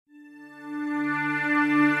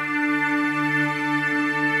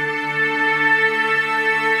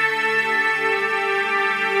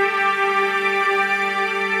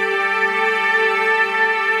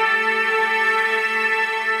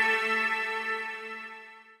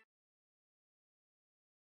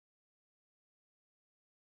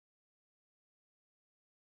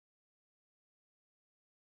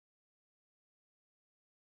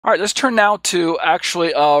All right, let's turn now to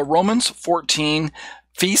actually Romans 14,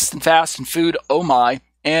 feast and fast and food. Oh my!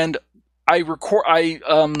 And I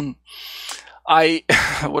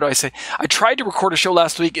what do I say? I tried to record a show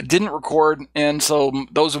last week. It didn't record, and so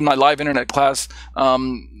those of my live internet class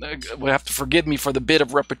would have to forgive me for the bit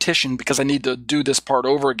of repetition because I need to do this part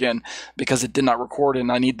over again because it did not record,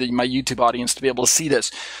 and I need my YouTube audience to be able to see this.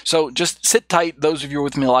 So just sit tight, those of you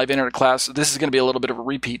with me in live internet class. This is going to be a little bit of a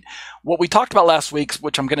repeat. What we talked about last week,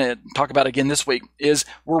 which I'm going to talk about again this week, is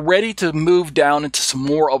we're ready to move down into some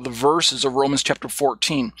more of the verses of Romans chapter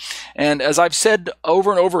 14. And as I've said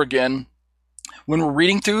over and over again, when we're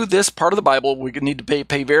reading through this part of the Bible, we need to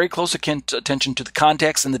pay very close attention to the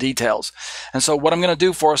context and the details. And so what I'm going to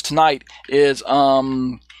do for us tonight is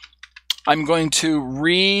I'm going to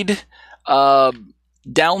read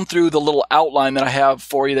down through the little outline that I have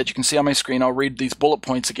for you that you can see on my screen. I'll read these bullet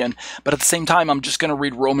points again, but at the same time, I'm just going to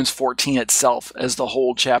read Romans 14 itself as the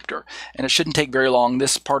whole chapter. And it shouldn't take very long.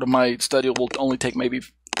 This part of my study will only take maybe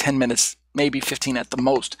 10 minutes, maybe 15 at the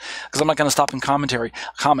most, because I'm not going to stop and comment. I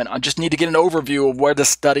just need to get an overview of where the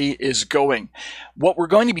study is going. What we're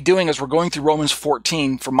going to be doing as we're going through Romans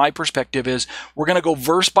 14, from my perspective, is we're going to go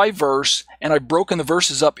verse by verse, and I've broken the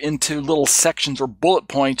verses up into little sections or bullet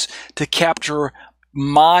points to capture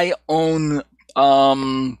my own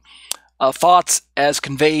thoughts as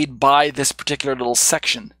conveyed by this particular little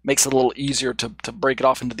section. Makes it a little easier to break it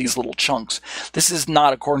off into these little chunks. This is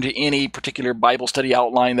not according to any particular Bible study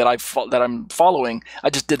outline that I'm following. I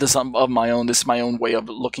just did this of my own. This is my own way of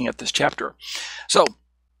looking at this chapter. So,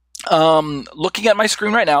 looking at my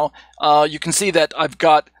screen right now, you can see that I've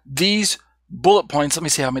got these bullet points. Let me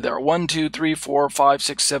see how many there are. 1, 2, 3, 4, 5,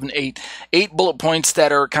 6, 7, 8. 8 bullet points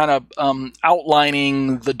that are kind of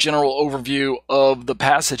outlining the general overview of the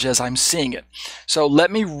passage as I'm seeing it. So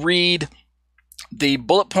let me read the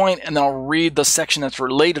bullet point, and then I'll read the section that's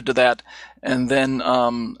related to that, and then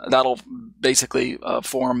that'll basically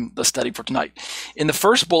form the study for tonight. In the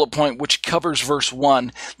first bullet point, which covers verse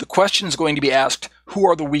 1, the question is going to be asked, who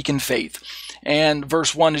are the weak in faith? And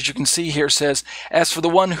verse 1, as you can see here, says, as for the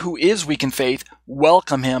one who is weak in faith,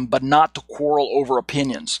 welcome him, but not to quarrel over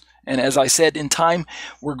opinions. And as I said, in time,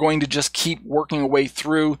 we're going to just keep working our way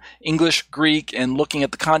through English, Greek, and looking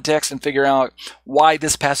at the context and figure out why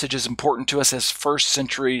this passage is important to us as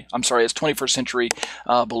 21st century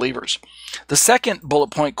believers. The second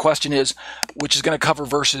bullet point question is, which is going to cover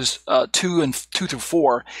verses 2 through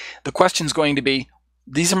 4. The question is going to be,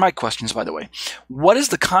 these are my questions, by the way. What is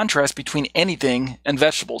the contrast between anything and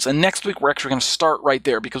vegetables? And next week, we're actually going to start right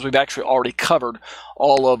there because we've actually already covered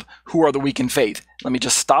all of who are the weak in faith. Let me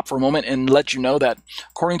just stop for a moment and let you know that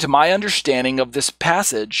according to my understanding of this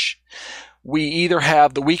passage, we either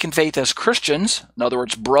have the weak in faith as Christians, in other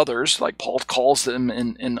words, brothers, like Paul calls them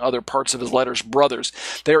in other parts of his letters, brothers.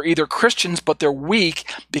 They're either Christians, but they're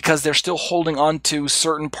weak because they're still holding on to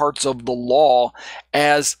certain parts of the law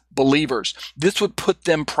as believers. This would put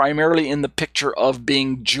them primarily in the picture of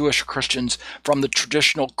being Jewish Christians from the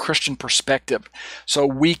traditional Christian perspective. So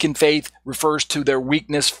weak in faith refers to their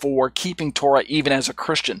weakness for keeping Torah even as a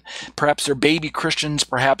Christian. Perhaps they're baby Christians,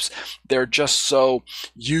 perhaps they're just so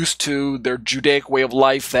used to their Judaic way of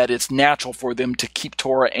life that it's natural for them to keep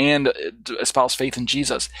Torah and espouse faith in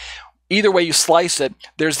Jesus. Either way you slice it,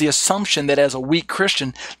 there's the assumption that as a weak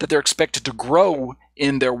Christian that they're expected to grow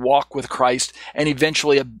in their walk with Christ and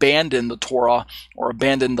eventually abandon the Torah or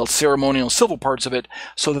abandon the ceremonial civil parts of it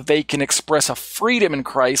so that they can express a freedom in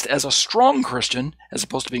Christ as a strong Christian as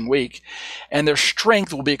opposed to being weak, and their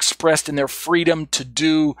strength will be expressed in their freedom to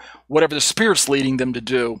do whatever the Spirit's leading them to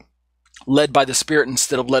do, led by the Spirit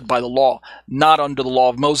instead of led by the law, not under the law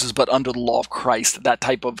of Moses, but under the law of Christ, that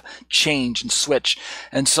type of change and switch.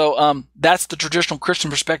 And so that's the traditional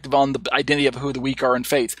Christian perspective on the identity of who the weak are in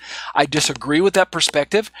faith. I disagree with that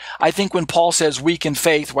perspective. I think when Paul says weak in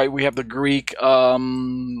faith, right, we have the Greek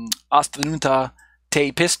asthenuta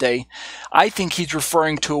te piste, I think he's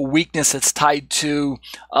referring to a weakness that's tied to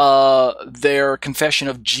their confession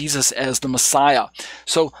of Jesus as the Messiah.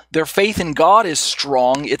 So their faith in God is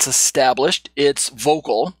strong, it's established, it's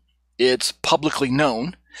vocal, it's publicly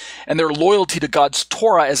known, and their loyalty to God's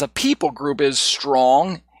Torah as a people group is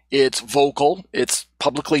strong, it's vocal, it's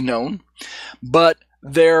publicly known, but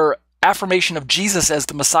their affirmation of Jesus as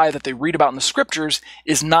the Messiah that they read about in the scriptures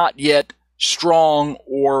is not yet strong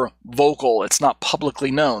or vocal. It's not publicly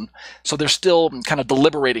known. So they're still kind of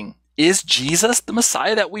deliberating. Is Jesus the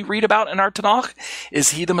Messiah that we read about in our Tanakh?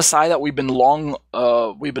 Is he the Messiah that we've been long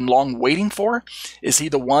waiting for? Is he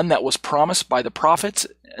the one that was promised by the prophets,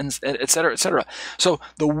 and et cetera, et cetera? So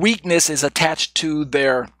the weakness is attached to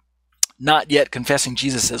their not yet confessing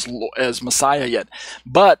Jesus as Messiah yet.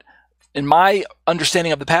 But in my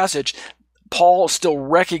understanding of the passage, Paul still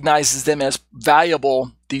recognizes them as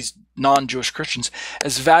valuable, these non-Jewish Christians,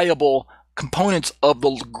 as valuable components of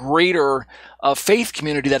the greater faith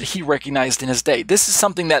community that he recognized in his day. This is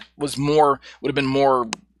something that would have been more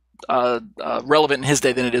relevant in his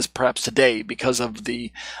day than it is perhaps today, because of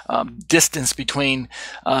the distance between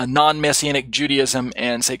non-Messianic Judaism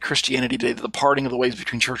and, say, Christianity today, the parting of the ways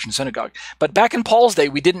between church and synagogue. But back in Paul's day,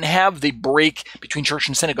 we didn't have the break between church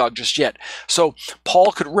and synagogue just yet. So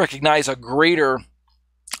Paul could recognize a greater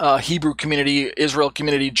Hebrew community, Israel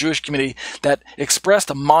community, Jewish community that expressed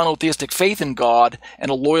a monotheistic faith in God and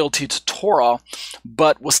a loyalty to Torah,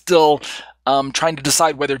 but was still trying to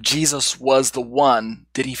decide whether Jesus was the one.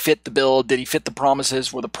 Did he fit the bill? Did he fit the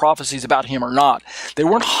promises? Were the prophecies about him or not? They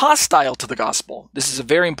weren't hostile to the gospel. This is a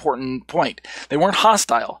very important point. They weren't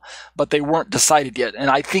hostile, but they weren't decided yet. And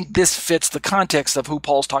I think this fits the context of who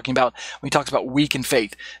Paul's talking about when he talks about weak in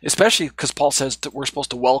faith, especially because Paul says that we're supposed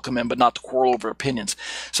to welcome him, but not to quarrel over opinions.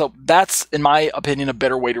 So that's, in my opinion, a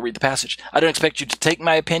better way to read the passage. I don't expect you to take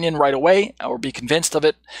my opinion right away or be convinced of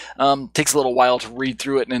it. It takes a little while to read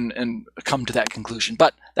through it and come to that conclusion,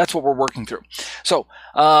 but that's what we're working through. So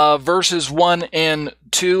verses 1 and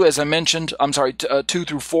 2, as I mentioned, 2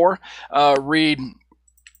 through 4, read,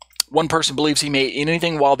 one person believes he may eat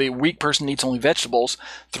anything, while the weak person eats only vegetables.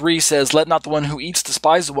 3 says, let not the one who eats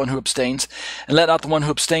despise the one who abstains, and let not the one who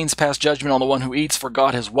abstains pass judgment on the one who eats, for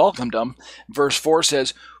God has welcomed him. Verse 4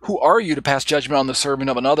 says, who are you to pass judgment on the servant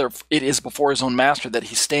of another? It is before his own master that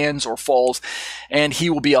he stands or falls, and he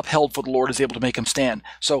will be upheld, for the Lord is able to make him stand.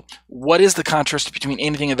 So what is the contrast between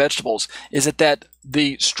anything and vegetables? Is it that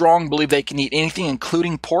the strong believe they can eat anything,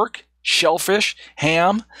 including pork, shellfish,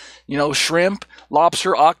 ham, shrimp,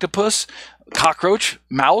 lobster, octopus, cockroach,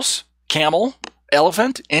 mouse, camel,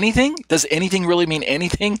 elephant, anything? Does anything really mean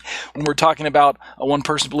anything when we're talking about one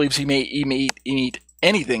person believes he may eat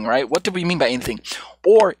anything, right? What do we mean by anything?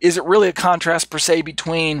 Or is it really a contrast per se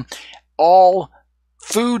between all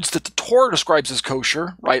foods that the Torah describes as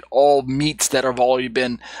kosher, right? All meats that have already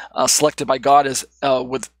been selected by God as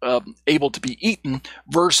able to be eaten,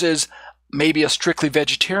 versus maybe a strictly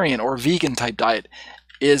vegetarian or vegan type diet?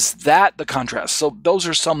 Is that the contrast? So those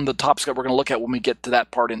are some of the topics that we're going to look at when we get to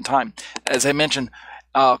that part in time. As I mentioned,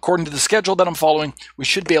 according to the schedule that I'm following, we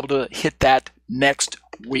should be able to hit that next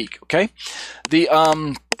week, okay? The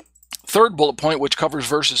third bullet point, which covers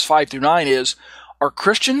verses 5 through 9, is, are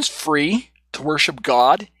Christians free to worship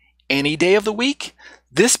God any day of the week?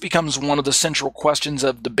 This becomes one of the central questions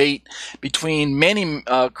of debate between many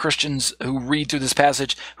Christians who read through this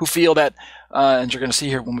passage, who feel that, and you're going to see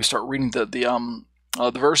here when we start reading the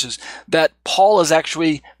verses, that Paul is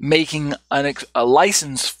actually making a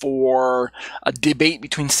license for a debate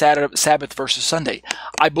between Sabbath versus Sunday.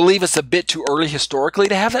 I believe it's a bit too early historically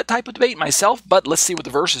to have that type of debate myself, but let's see what the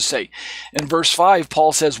verses say. In verse 5,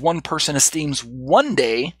 Paul says, one person esteems one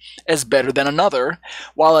day as better than another,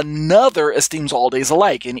 while another esteems all days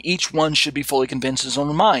alike, and each one should be fully convinced in his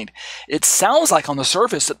own mind. It sounds like on the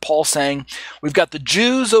surface that Paul's saying, we've got the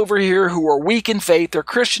Jews over here who are weak in faith, they're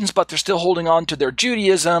Christians, but they're still holding on to their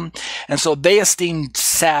Judaism, and so they esteem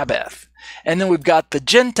Sabbath. And then we've got the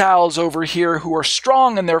Gentiles over here who are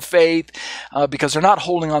strong in their faith because they're not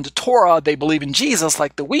holding on to Torah. They believe in Jesus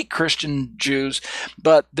like the weak Christian Jews,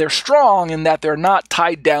 but they're strong in that they're not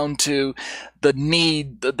tied down to the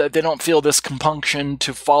need, that they don't feel this compunction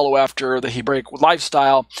to follow after the Hebraic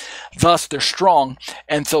lifestyle. Thus, they're strong.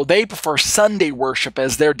 And so they prefer Sunday worship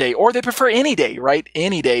as their day, or they prefer any day, right?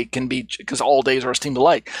 Any day can be, because all days are esteemed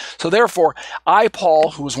alike. So therefore, I,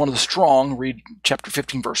 Paul, who is one of the strong, read chapter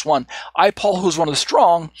 15, verse 1, I, Paul, who is one of the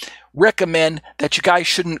strong, recommend that you guys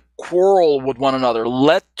shouldn't quarrel with one another.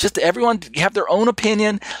 Let just everyone have their own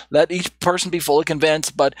opinion. Let each person be fully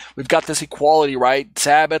convinced, but we've got this equality, right?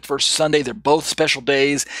 Sabbath versus Sunday, they're both special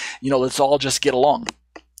days. Let's all just get along.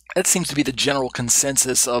 That seems to be the general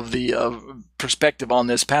consensus of the perspective on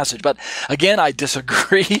this passage. But again, I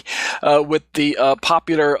disagree with the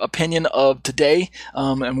popular opinion of today.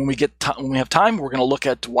 And when we have time, we're going to look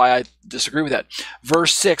at why I disagree with that.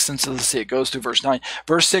 Verse 6, and so let's see, it goes through verse 9.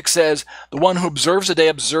 Verse 6 says, the one who observes a day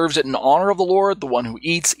observes it in honor of the Lord. The one who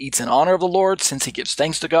eats in honor of the Lord, since he gives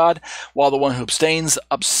thanks to God, while the one who abstains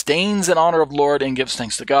in honor of the Lord and gives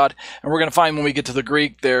thanks to God. And we're going to find when we get to the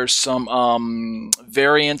Greek, there's some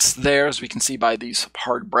variance there, as we can see by these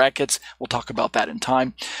hard brackets. We'll talk about that in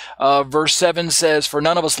time. Verse 7 says, for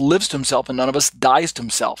none of us lives to himself, and none of us dies to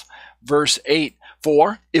himself. Verse 8,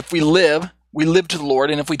 for if we live to the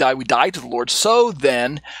Lord, and if we die to the Lord. So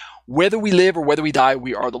then, whether we live or whether we die,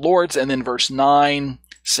 we are the Lord's. And then verse 9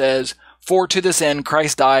 says, For to this end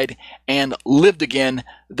Christ died and lived again,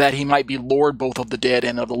 that he might be Lord both of the dead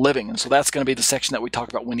and of the living. And so that's going to be the section that we talk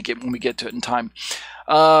about when we get to it in time.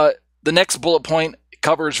 The next bullet point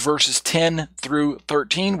covers verses 10 through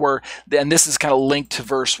 13, and this is kind of linked to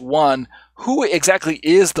verse 1. Who exactly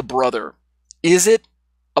is the brother? Is it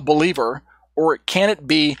a believer, or can it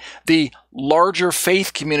be the larger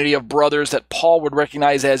faith community of brothers that Paul would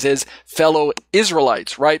recognize as his fellow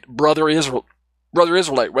Israelites, right? Brother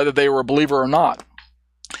Israelite, whether they were a believer or not.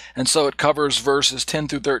 And so it covers verses 10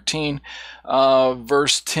 through 13.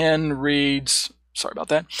 Verse 10 reads, sorry about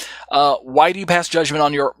that. Why do you pass judgment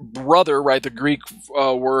on your brother, right? The Greek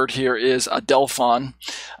word here is adelphon,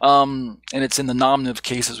 and it's in the nominative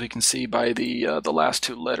case, as we can see by the last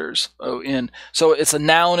two letters, O-N. So it's a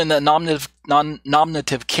noun in the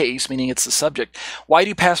nominative case, meaning it's the subject. Why do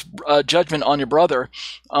you pass judgment on your brother?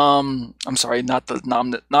 I'm sorry, not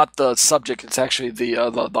the subject. It's actually the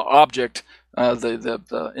object.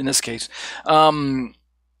 In this case,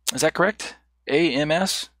 is that correct?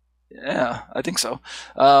 AMS. Yeah, I think so.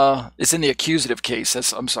 It's in the accusative case.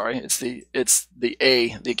 I'm sorry. It's the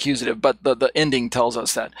accusative, but the ending tells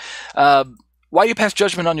us that. Why do you pass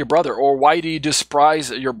judgment on your brother, or why do you despise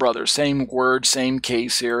your brother? Same word, same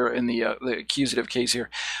case here in the accusative case here.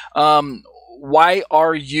 Why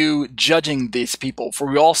are you judging these people? For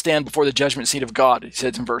we all stand before the judgment seat of God, he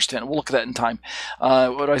says in verse 10. We'll look at that in time.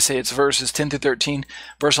 What do I say? It's verses 10 through 13.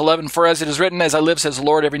 Verse 11, for as it is written, as I live, says the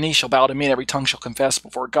Lord, every knee shall bow to me, and every tongue shall confess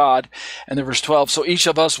before God. And then verse 12, so each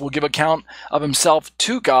of us will give account of himself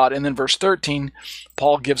to God. And then verse 13,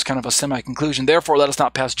 Paul gives kind of a semi-conclusion. Therefore, let us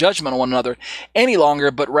not pass judgment on one another any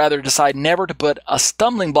longer, but rather decide never to put a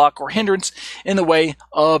stumbling block or hindrance in the way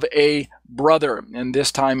of a brother. And this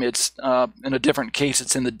time it's in a different case.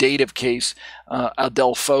 It's in the dative case,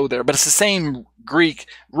 adelpho there. But it's the same Greek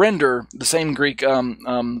render, the same Greek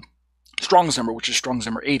Strong's number, which is Strong's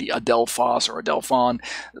number 80, adelphos or adelphon.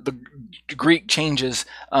 The Greek changes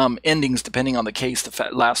endings depending on the case, the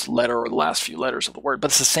last letter or the last few letters of the word.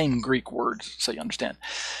 But it's the same Greek word, so you understand.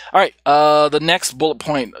 All right, the next bullet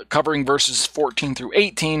point covering verses 14 through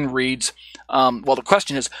 18 reads, well, the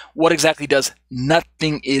question is, what exactly does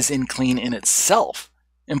nothing is unclean in itself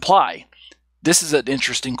imply? This is an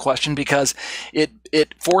interesting question because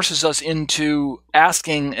it forces us into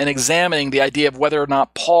asking and examining the idea of whether or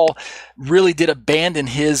not Paul really did abandon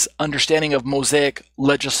his understanding of Mosaic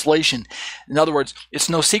legislation. In other words, it's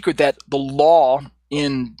no secret that the law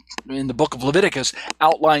in the book of Leviticus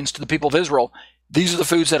outlines to the people of Israel, these are the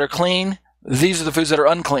foods that are clean, these are the foods that are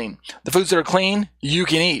unclean. The foods that are clean, you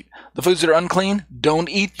can eat. The foods that are unclean, don't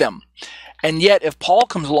eat them. And yet, if Paul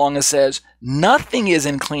comes along and says, nothing is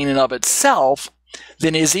unclean in of itself,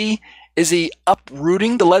 then is he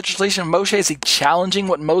uprooting the legislation of Moshe? Is he challenging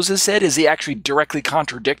what Moses said? Is he actually directly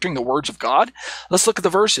contradicting the words of God? Let's look at the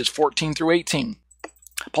verses, 14 through 18.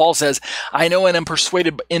 Paul says, I know and am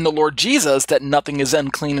persuaded in the Lord Jesus that nothing is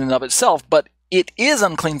unclean in and of itself, but it is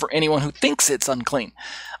unclean for anyone who thinks it's unclean.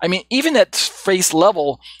 I mean, even at surface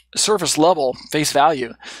level, face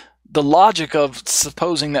value, the logic of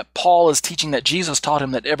supposing that Paul is teaching that Jesus taught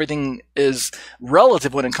him that everything is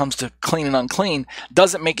relative when it comes to clean and unclean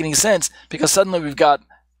doesn't make any sense, because suddenly we've got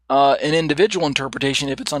an individual interpretation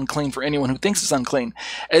if it's unclean for anyone who thinks it's unclean,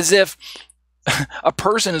 as if a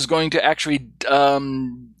person is going to actually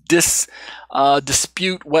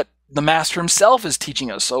dispute what the master himself is teaching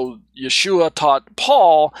us. So Yeshua taught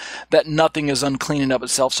Paul that nothing is unclean in of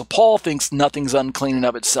itself. So Paul thinks nothing's unclean in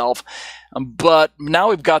of itself. But now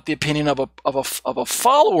we've got the opinion of a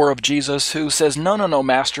follower of Jesus who says, no,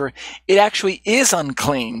 master, it actually is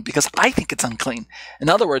unclean because I think it's unclean. In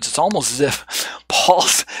other words, it's almost as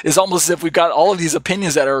if we've got all of these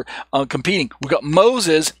opinions that are competing. We've got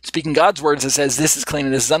Moses speaking God's words that says this is clean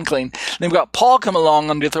and this is unclean. Then we've got Paul come along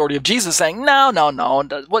under the authority of Jesus saying, no,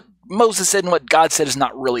 what Moses said and what God said is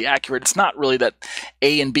not really accurate. It's not really that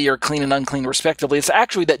A and B are clean and unclean respectively. It's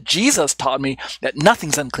actually that Jesus taught me that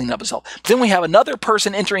nothing's unclean of itself. But then we have another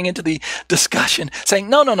person entering into the discussion saying,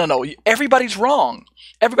 no, everybody's wrong.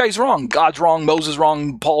 Everybody's wrong. God's wrong, Moses is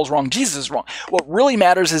wrong, Paul's wrong, Jesus is wrong. What really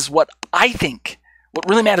matters is what I think. What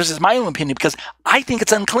really matters is my own opinion because I think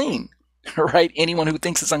it's unclean, right? Anyone who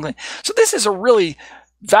thinks it's unclean. So this is a really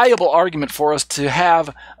valuable argument for us to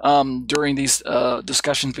have during these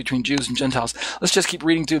discussions between Jews and Gentiles. Let's just keep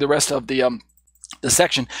reading through the rest of the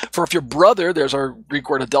section. For if your brother, there's our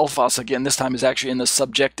Greek word adelphos again, this time is actually in the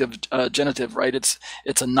subjective genitive, right? It's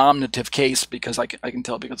a nominative case because I can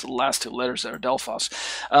tell because of the last two letters that are adelphos.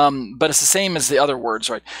 But it's the same as the other words,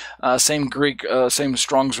 right? Same Greek, same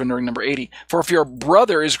Strong's rendering number 80. For if your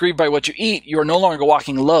brother is grieved by what you eat, you are no longer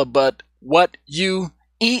walking in love, but what you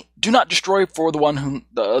eat, do not destroy for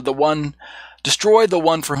destroy the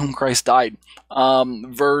one for whom Christ died.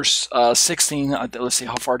 Verse 16, let's see,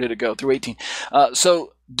 how far did it go? Through 18.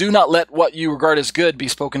 So do not let what you regard as good be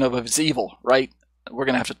spoken of as evil, right? We're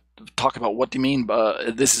going to have to talk about what do you mean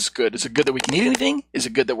by this is good. Is it good that we can eat anything? Is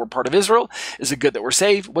it good that we're part of Israel? Is it good that we're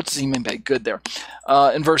saved? What does he mean by good there?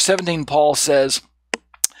 In verse 17, Paul says,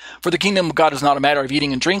 for the kingdom of God is not a matter of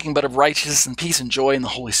eating and drinking, but of righteousness and peace and joy in the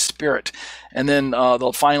Holy Spirit. And then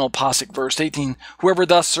the final pasuk, verse 18, whoever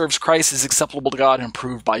thus serves Christ is acceptable to God and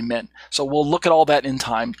approved by men. So we'll look at all that in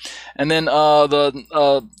time. And then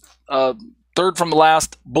the third from the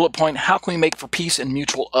last bullet point, how can we make for peace and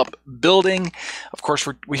mutual upbuilding? Of course,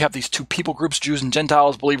 we have these two people groups, Jews and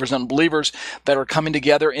Gentiles, believers and unbelievers, that are coming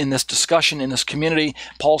together in this discussion, in this community.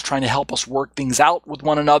 Paul's trying to help us work things out with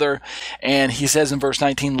one another. And he says in verse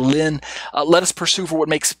 19, let us pursue for what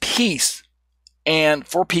makes peace and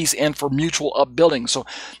for mutual upbuilding. So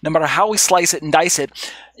no matter how we slice it and dice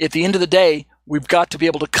it, at the end of the day, we've got to be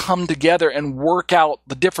able to come together and work out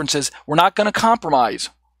the differences. We're not going to compromise.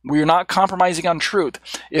 We are not compromising on truth.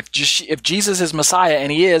 If Jesus is Messiah,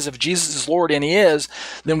 and he is, if Jesus is Lord, and he is,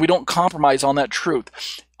 then we don't compromise on that truth.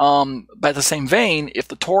 By the same vein, if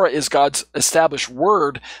the Torah is God's established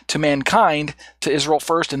word to mankind, to Israel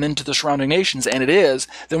first and then to the surrounding nations, and it is,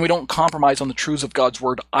 then we don't compromise on the truths of God's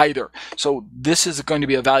word either. So this is going to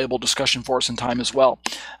be a valuable discussion for us in time as well.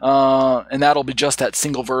 And that'll be just that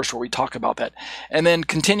single verse where we talk about that. And then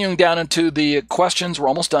continuing down into the questions, we're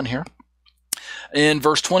almost done here. In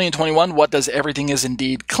verse 20 and 21, what does everything is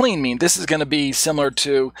indeed clean mean? This is going to be similar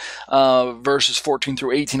to verses 14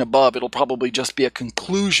 through 18 above. It'll probably just be a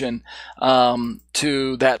conclusion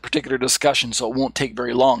to that particular discussion, so it won't take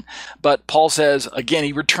very long. But Paul says, again,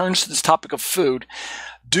 he returns to this topic of food.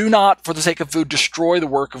 Do not, for the sake of food, destroy the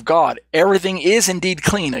work of God. Everything is indeed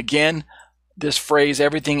clean. Again, this phrase,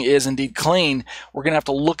 everything is indeed clean, we're going to have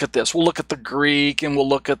to look at this. We'll look at the Greek and we'll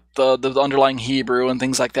look at the underlying Hebrew and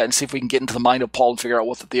things like that and see if we can get into the mind of Paul and figure out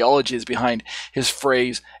what the theology is behind his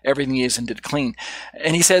phrase, everything is indeed clean.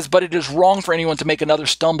 And he says, but it is wrong for anyone to make another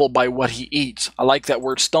stumble by what he eats. I like that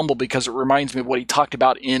word stumble because it reminds me of what he talked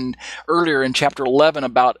about earlier in chapter 11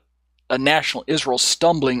 about a national Israel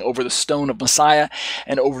stumbling over the stone of Messiah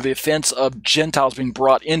and over the offense of Gentiles being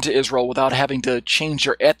brought into Israel without having to change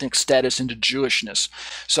their ethnic status into Jewishness.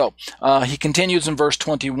 So he continues in verse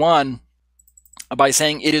 21 by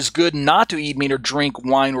saying, it is good not to eat meat or drink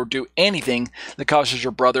wine or do anything that causes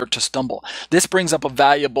your brother to stumble. This brings up a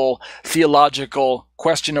valuable theological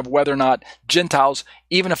question of whether or not Gentiles,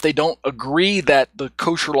 even if they don't agree that the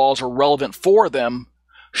kosher laws are relevant for them,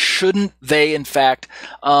 shouldn't they, in fact,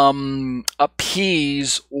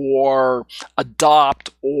 appease or adopt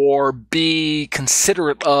or be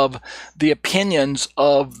considerate of the opinions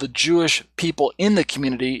of the Jewish people in the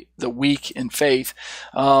community, the weak in faith,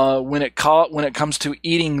 when it comes to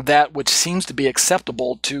eating that which seems to be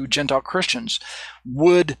acceptable to Gentile Christians?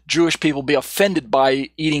 Would Jewish people be offended by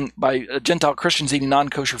Gentile Christians eating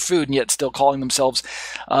non-kosher food and yet still calling themselves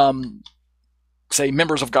say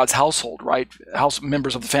members of God's household, right?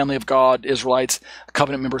 Members of the family of God, Israelites,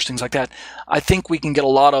 covenant members, things like that. I think we can get a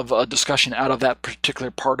lot of discussion out of that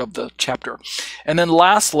particular part of the chapter. And then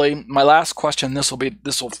lastly, my last question, this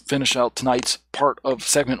will finish out tonight's part of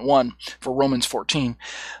segment 1 for Romans 14.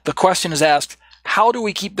 The question is asked, how do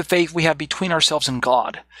we keep the faith we have between ourselves and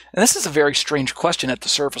God? And this is a very strange question at the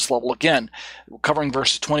surface level. Again, covering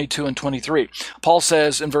verses 22 and 23. Paul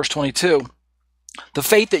says in verse 22, the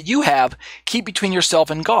faith that you have, keep between yourself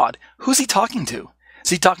and God. Who's he talking to? Is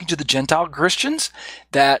he talking to the Gentile Christians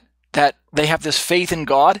that they have this faith in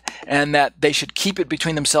God and that they should keep it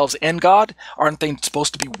between themselves and God? Aren't they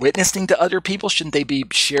supposed to be witnessing to other people? Shouldn't they be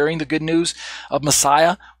sharing the good news of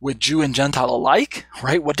Messiah with Jew and Gentile alike?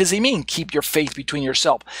 Right? What does he mean? Keep your faith between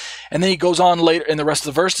yourself. And then he goes on later in the rest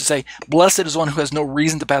of the verse to say, blessed is one who has no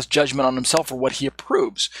reason to pass judgment on himself for what he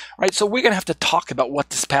approves. Right? So we're going to have to talk about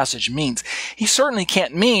what this passage means. He certainly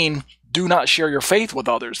can't mean do not share your faith with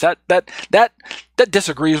others. That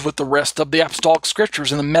disagrees with the rest of the apostolic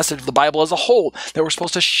scriptures and the message of the Bible as a whole, that we're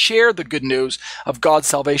supposed to share the good news of God's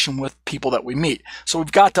salvation with people that we meet. So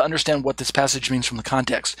we've got to understand what this passage means from the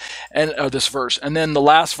context and this verse. And then the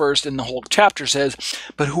last verse in the whole chapter says,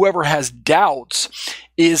 but whoever has doubts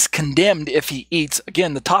is condemned if he eats.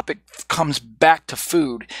 Again, the topic comes back to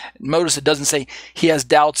food. Notice it doesn't say he has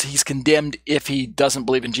doubts, he's condemned if he doesn't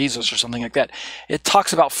believe in Jesus or something like that. It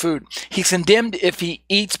talks about food. He's condemned if he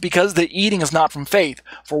eats because the eating is not from faith.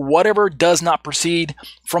 For whatever does not proceed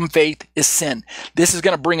from faith is sin. This is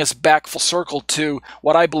going to bring us back full circle to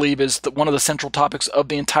what I believe is one of the central topics of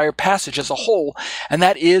the entire passage as a whole, and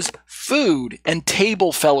that is food and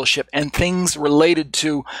table fellowship and things related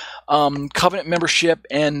to covenant membership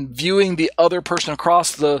and viewing the other person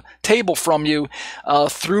across the table from you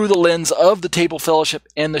through the lens of the table fellowship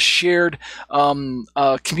and the shared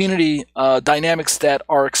community dynamics that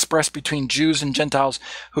are expressed between Jews and Gentiles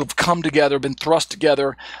who have come together, been thrust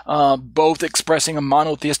together, both expressing a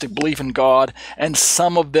monotheistic belief in God, and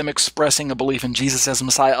some of them expressing a belief in Jesus as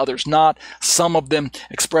Messiah, others not, some of them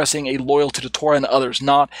expressing a loyalty to Torah and others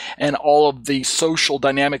not, and all of the social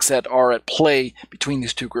dynamics that are at play between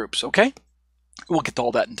these two groups, okay? We'll get to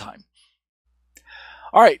all that in time.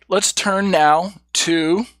 All right, let's turn now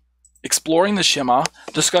to exploring the Shema,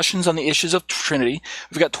 discussions on the issues of Trinity.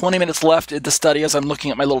 We've got 20 minutes left in the study as I'm looking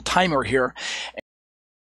at my little timer here.